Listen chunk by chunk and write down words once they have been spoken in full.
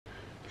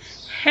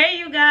Hey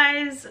you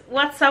guys,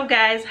 what's up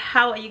guys?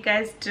 How are you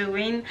guys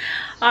doing?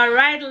 All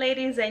right,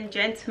 ladies and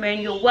gentlemen,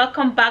 you're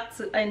welcome back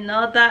to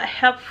another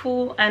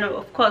helpful and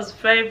of course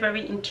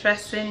very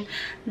interesting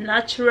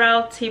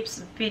natural tips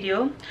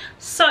video.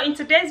 So in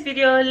today's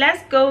video,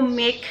 let's go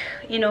make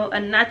a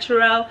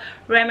natural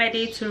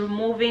remedy to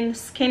removing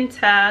skin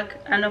tag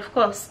and of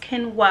course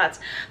skin warts.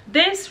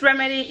 This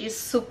remedy is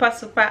super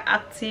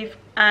active,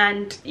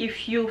 and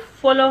if you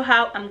follow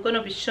how I'm going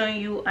to be showing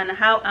you and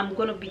how I'm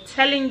going to be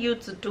telling you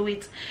to do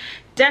it,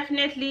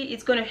 definitely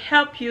it's going to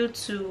help you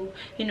to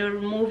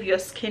remove your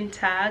skin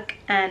tag.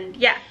 And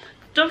yeah,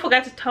 don't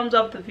forget to thumbs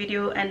up the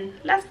video and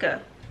let's go.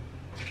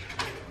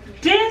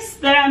 This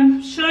that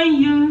I'm showing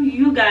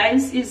you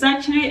guys is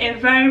actually a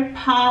very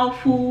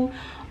powerful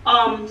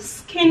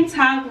skin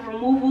tag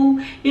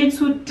removal. It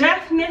will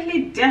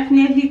definitely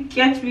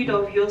get rid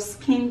of your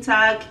skin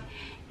tag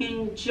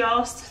in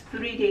just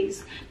 3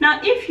 days. Now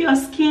if your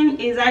skin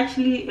is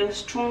actually a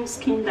strong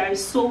skin that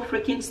is so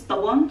freaking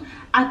stubborn,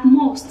 at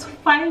most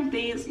 5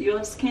 days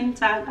your skin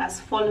tag has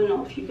fallen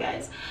off, you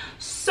guys.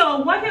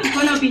 So what you're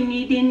gonna be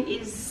needing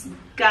is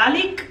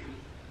garlic.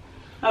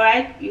 All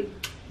right, you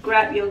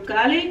grab your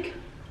garlic,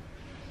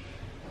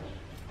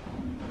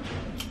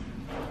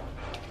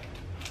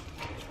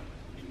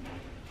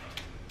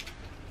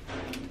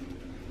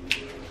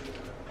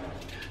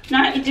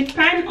 now it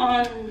depends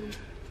on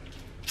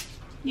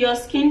your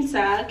skin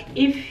tag.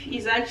 If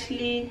it's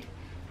actually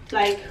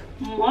like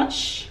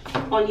much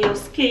on your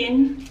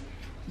skin,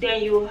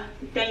 then you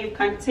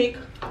can take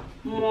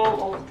more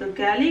of the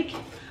garlic.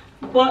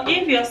 But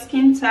if your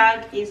skin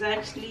tag is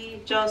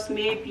actually just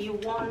maybe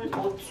 1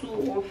 or 2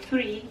 or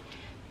 3,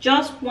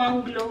 just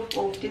 1 glove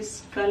of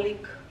this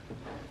garlic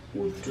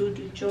will do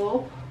the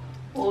job,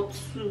 or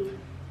 2.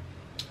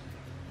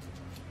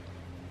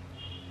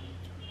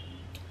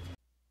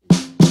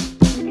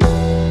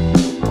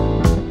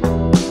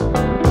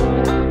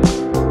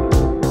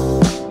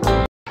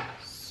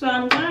 So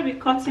I'm going to be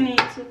cutting it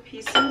into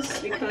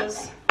pieces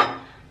because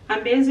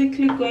I'm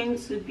basically going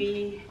to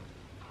be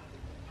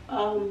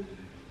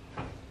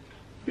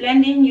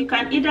blending. You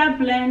can either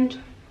blend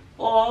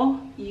or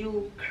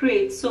you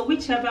create, so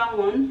whichever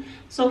one.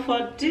 So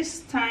for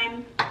this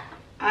time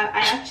I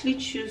actually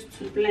choose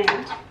to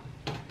blend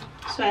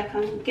so I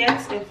can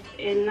get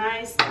a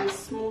nice and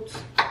smooth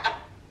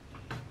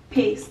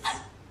paste.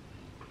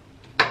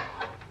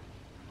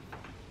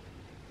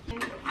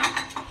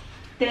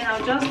 Then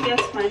I'll just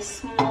get my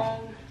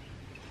small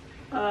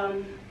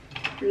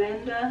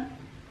blender.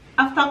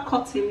 After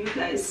cutting, you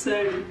guys,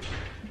 sorry,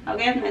 I'll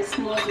get my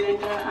small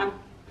blender and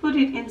put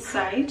it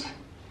inside.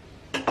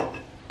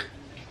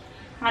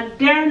 And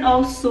then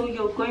also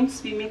you're going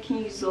to be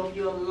making use of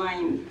your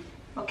lime.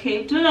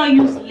 Okay, do not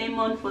use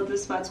lemon for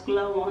this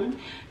particular one.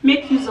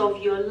 Make use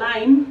of your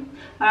lime.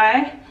 All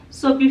right,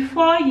 so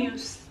before you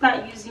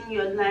start using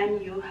your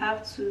lime, you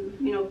have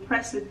to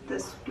press it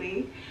this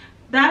way.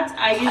 That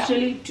I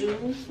usually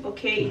do.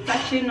 Okay, it's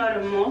actually not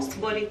a must,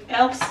 but it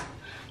helps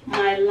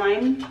my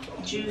lime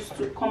juice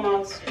to come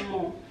out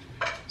more.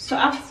 So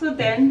after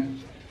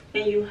then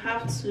you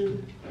have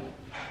to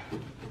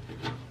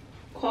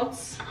cut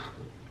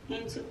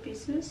into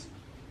pieces.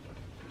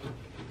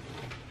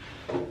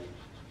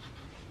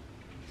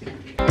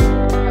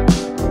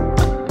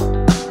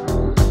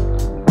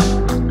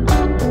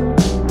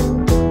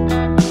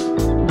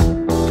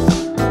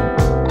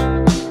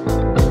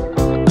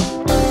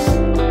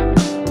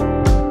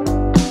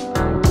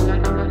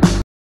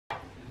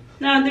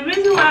 Now the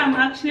reason why I'm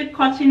actually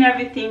cutting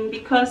everything,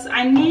 because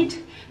I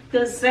need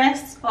the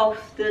zest of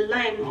the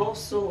lime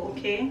also.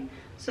 Okay,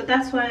 so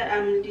that's why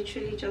I'm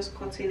literally just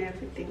cutting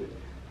everything.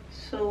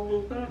 So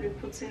I'm going to be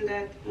putting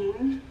that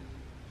in,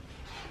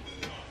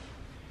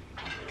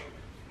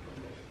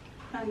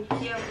 and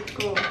here we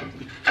go.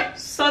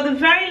 So the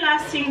very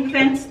last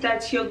ingredient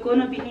that you're going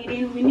to be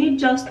needing, we need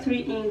just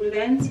 3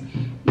 ingredients,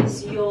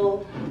 is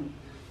your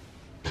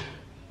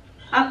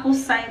apple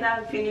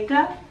cider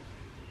vinegar.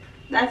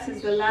 That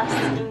is the last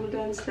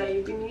ingredients that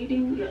you'll be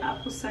needing, your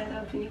apple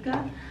cider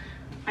vinegar.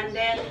 And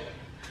then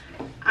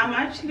I'm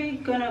actually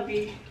gonna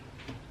be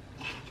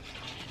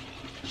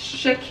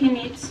shaking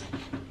it,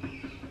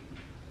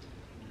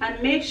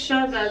 and make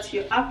sure that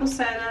your apple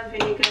cider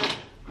vinegar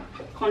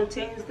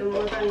contains the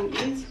mother in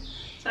it.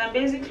 So I'm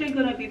basically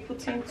gonna be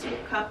putting 2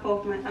 cups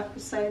of my apple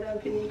cider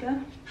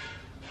vinegar.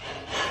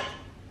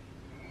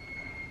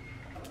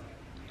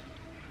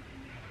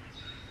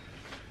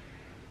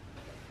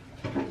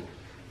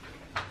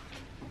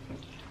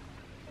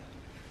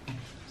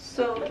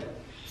 So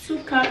 2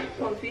 cups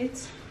of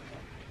it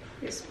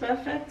is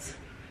perfect.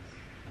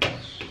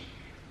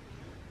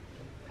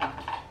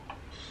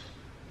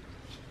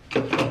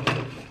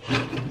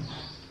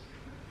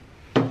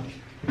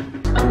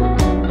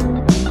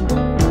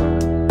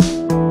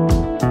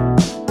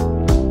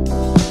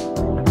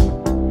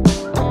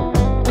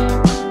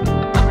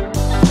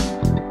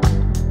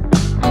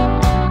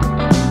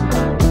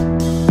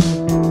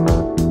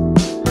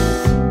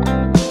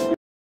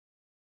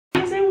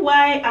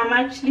 Why I'm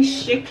actually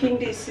shaking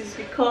this is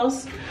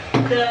because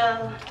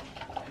the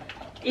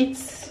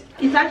it's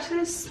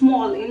actually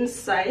small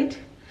inside,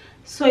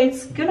 so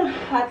it's gonna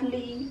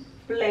hardly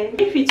blend.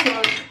 If it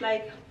was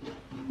like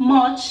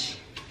much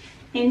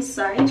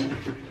inside,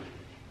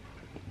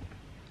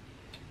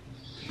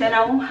 then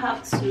I won't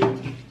have to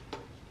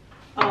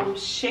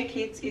shake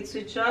it. It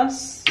will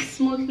just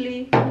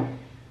smoothly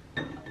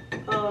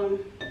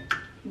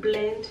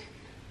blend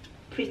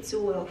pretty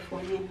well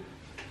for me.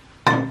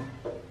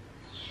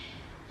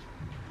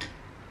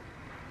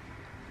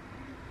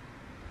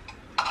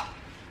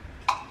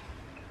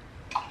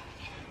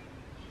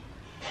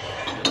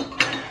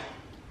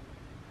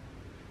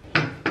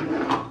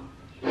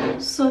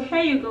 So here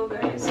you go,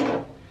 guys.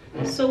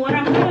 So what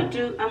I'm gonna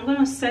do, I'm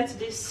gonna set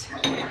this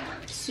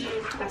to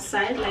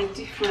aside like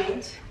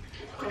different.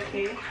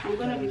 Okay, I'm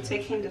gonna be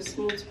taking the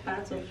smooth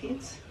part of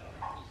it,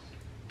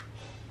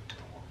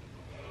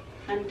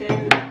 and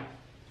then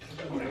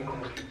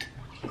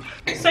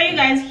so you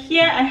guys,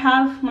 here I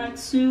have my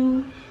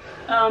two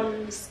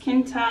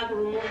skin tag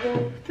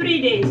removal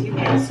 3 days, you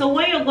guys. So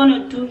what you're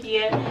gonna do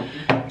here,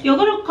 you're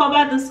gonna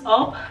cover this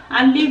up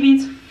and leave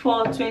it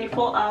for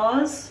 24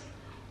 hours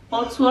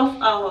or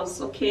 12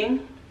 hours. Okay,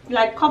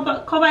 like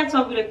cover it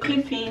up with a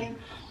clip-in,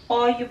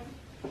 or you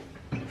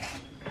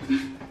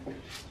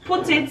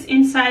put it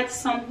inside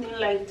something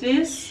like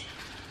this.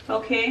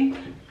 Okay,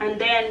 and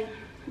then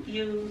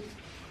you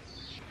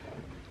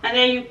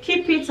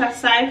keep it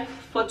aside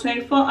for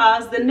 24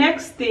 hours. The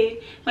next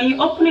day when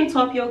you open it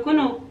up, you're going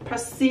to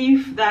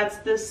perceive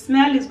that the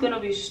smell is going to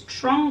be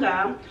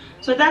stronger.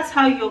 So that's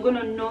how you're going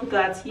to know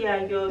that,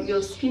 yeah,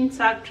 your skin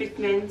tag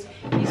treatment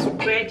is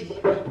ready.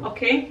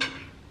 Okay,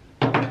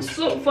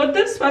 so for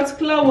this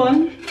particular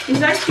one,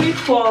 it's actually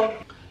for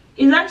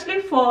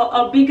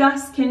a bigger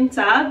skin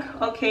tag.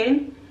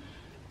 Okay,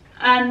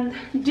 and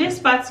this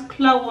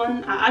particular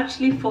one are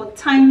actually for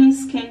tiny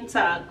skin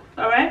tag.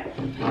 All right,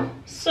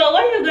 so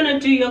what you're gonna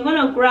do, you're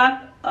gonna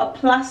grab a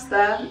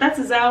plaster. That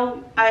is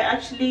how I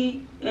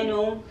actually, you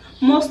know,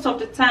 most of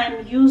the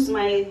time use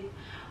my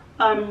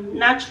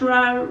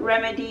natural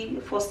remedy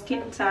for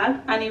skin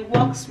tag, and it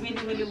works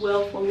really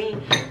well for me.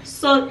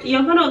 So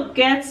you're gonna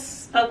get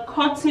a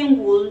cotton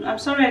wool. I'm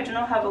sorry, I do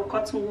not have a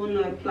cotton wool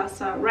or a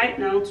plaster right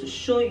now to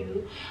show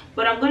you,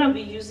 but I'm gonna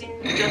be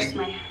using just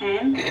my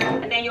hand.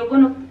 And then you're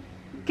gonna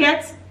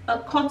get a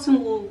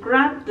cotton wool,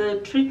 grab the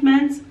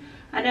treatment,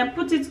 and then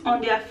put it on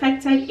the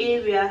affected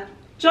area,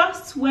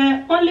 just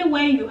only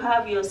where you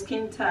have your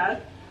skin tag.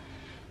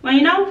 When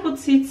you now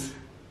put it,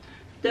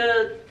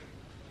 the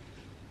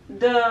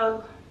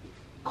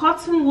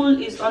cotton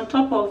wool is on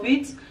top of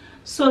it,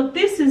 so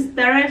this is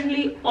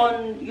directly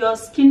on your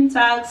skin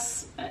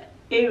tags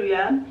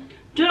area.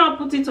 Do not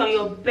put it on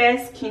your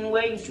bare skin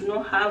where you do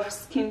not have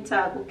skin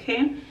tag.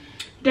 Okay,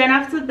 then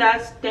after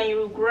that, then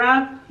you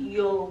grab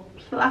your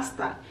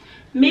plaster.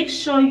 Make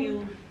sure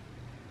you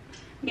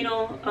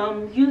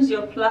use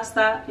your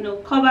plaster,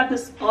 cover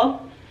this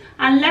up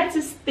and let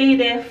it stay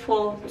there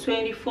for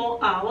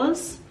 24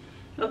 hours.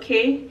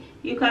 Okay,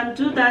 you can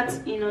do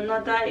that in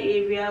another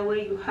area where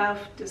you have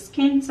the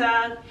skin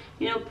tag.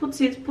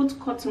 Put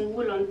cotton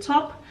wool on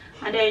top,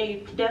 and then you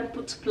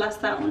put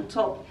plaster on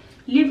top.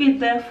 Leave it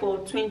there for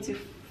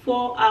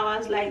 24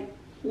 hours, like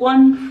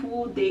one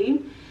full day.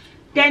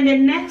 Then the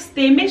next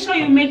day, make sure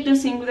you make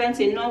this ingredient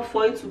enough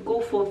for it to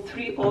go for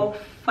 3 or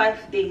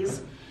 5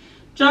 days.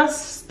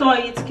 Just store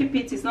it, keep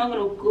it. It's not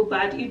going to go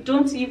bad. You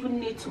don't even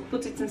need to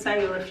put it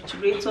inside your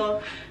refrigerator.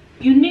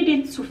 You need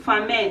it to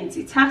ferment.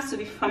 It has to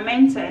be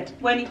fermented.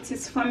 When it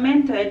is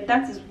fermented,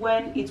 that is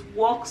when it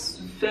works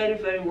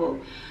very well.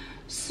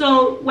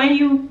 So when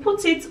you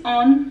put it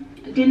on,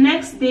 the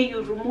next day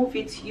you remove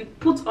it, you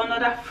put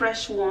another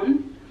fresh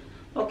one.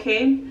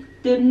 Okay,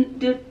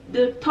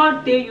 the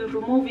third day you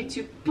remove it,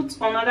 you put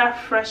another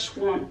fresh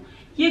one.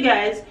 You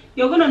guys,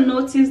 you're going to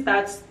notice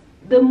that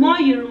the more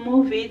you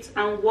remove it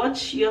and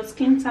watch, your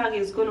skin tag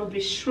is going to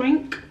be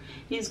shrink.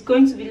 It's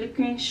going to be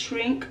looking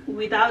shrink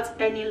without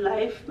any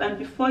life, and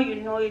before you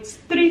know it,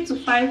 3 to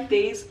 5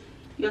 days,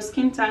 your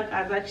skin tag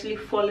has actually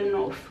fallen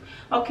off.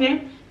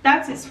 Okay,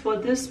 that is for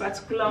this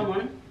particular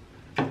one.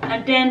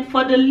 And then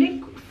for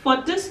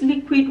this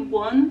liquid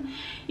one,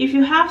 if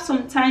you have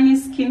some tiny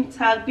skin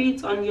tag, be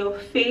it on your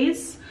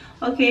face,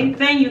 okay,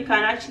 then you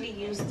can actually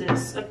use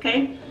this.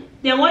 Okay,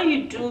 then what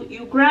you do,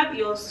 you grab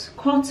your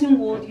cotton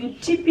wool, you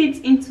dip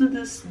it into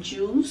this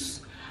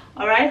juice.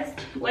 All right,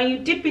 when you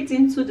dip it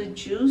into the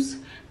juice,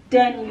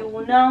 then you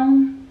will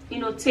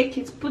now take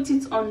it, put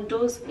it on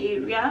those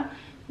area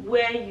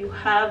where you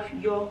have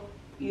your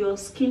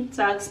skin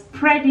tag,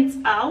 spread it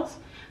out,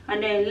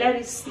 and then let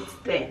it sit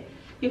there.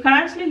 You can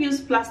actually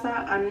use plaster,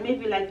 and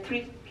maybe like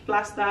 3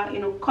 plaster,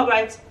 cover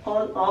it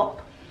all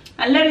up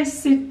and let it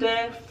sit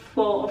there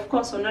for, of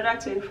course, another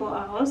 24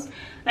 hours.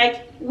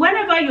 Like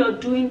whenever you're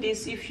doing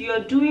this, if you're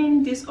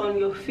doing this on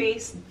your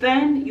face,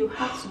 then you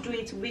have to do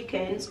it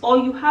weekends, or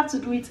you have to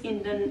do it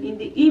in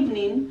the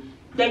evening,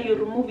 then you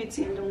remove it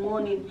in the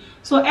morning.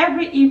 So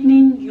every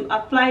evening you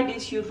apply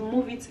this, you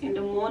remove it in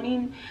the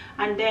morning,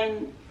 and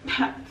then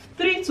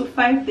 3 to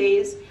 5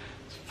 days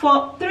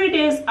For 3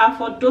 days are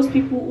for those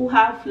people who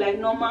have like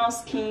normal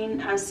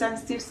skin and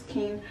sensitive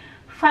skin.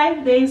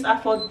 5 days are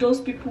for those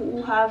people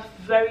who have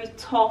very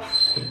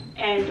tough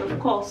and of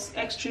course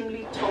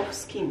extremely tough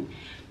skin.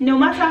 No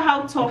matter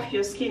how tough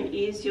your skin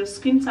is, your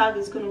skin tag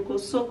is going to go.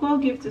 So go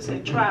give this a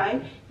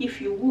try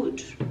if you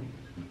would.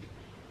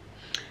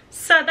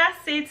 So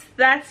that's it.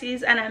 That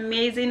is an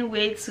amazing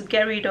way to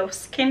get rid of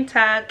skin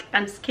tag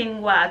and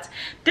skin warts.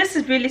 This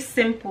is really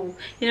simple.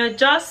 You know,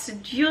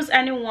 just use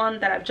any one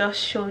that I've just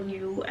shown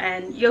you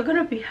and you're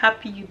gonna be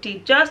happy you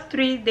did. Just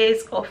 3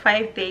 days or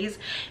 5 days,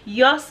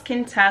 your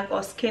skin tag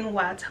or skin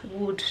wart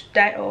would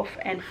die off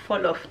and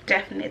fall off,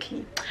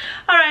 definitely.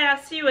 All right,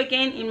 I'll see you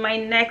again in my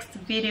next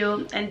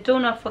video, and do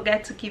not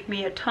forget to give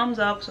me a thumbs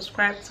up,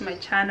 subscribe to my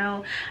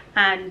channel,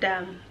 and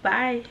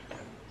bye.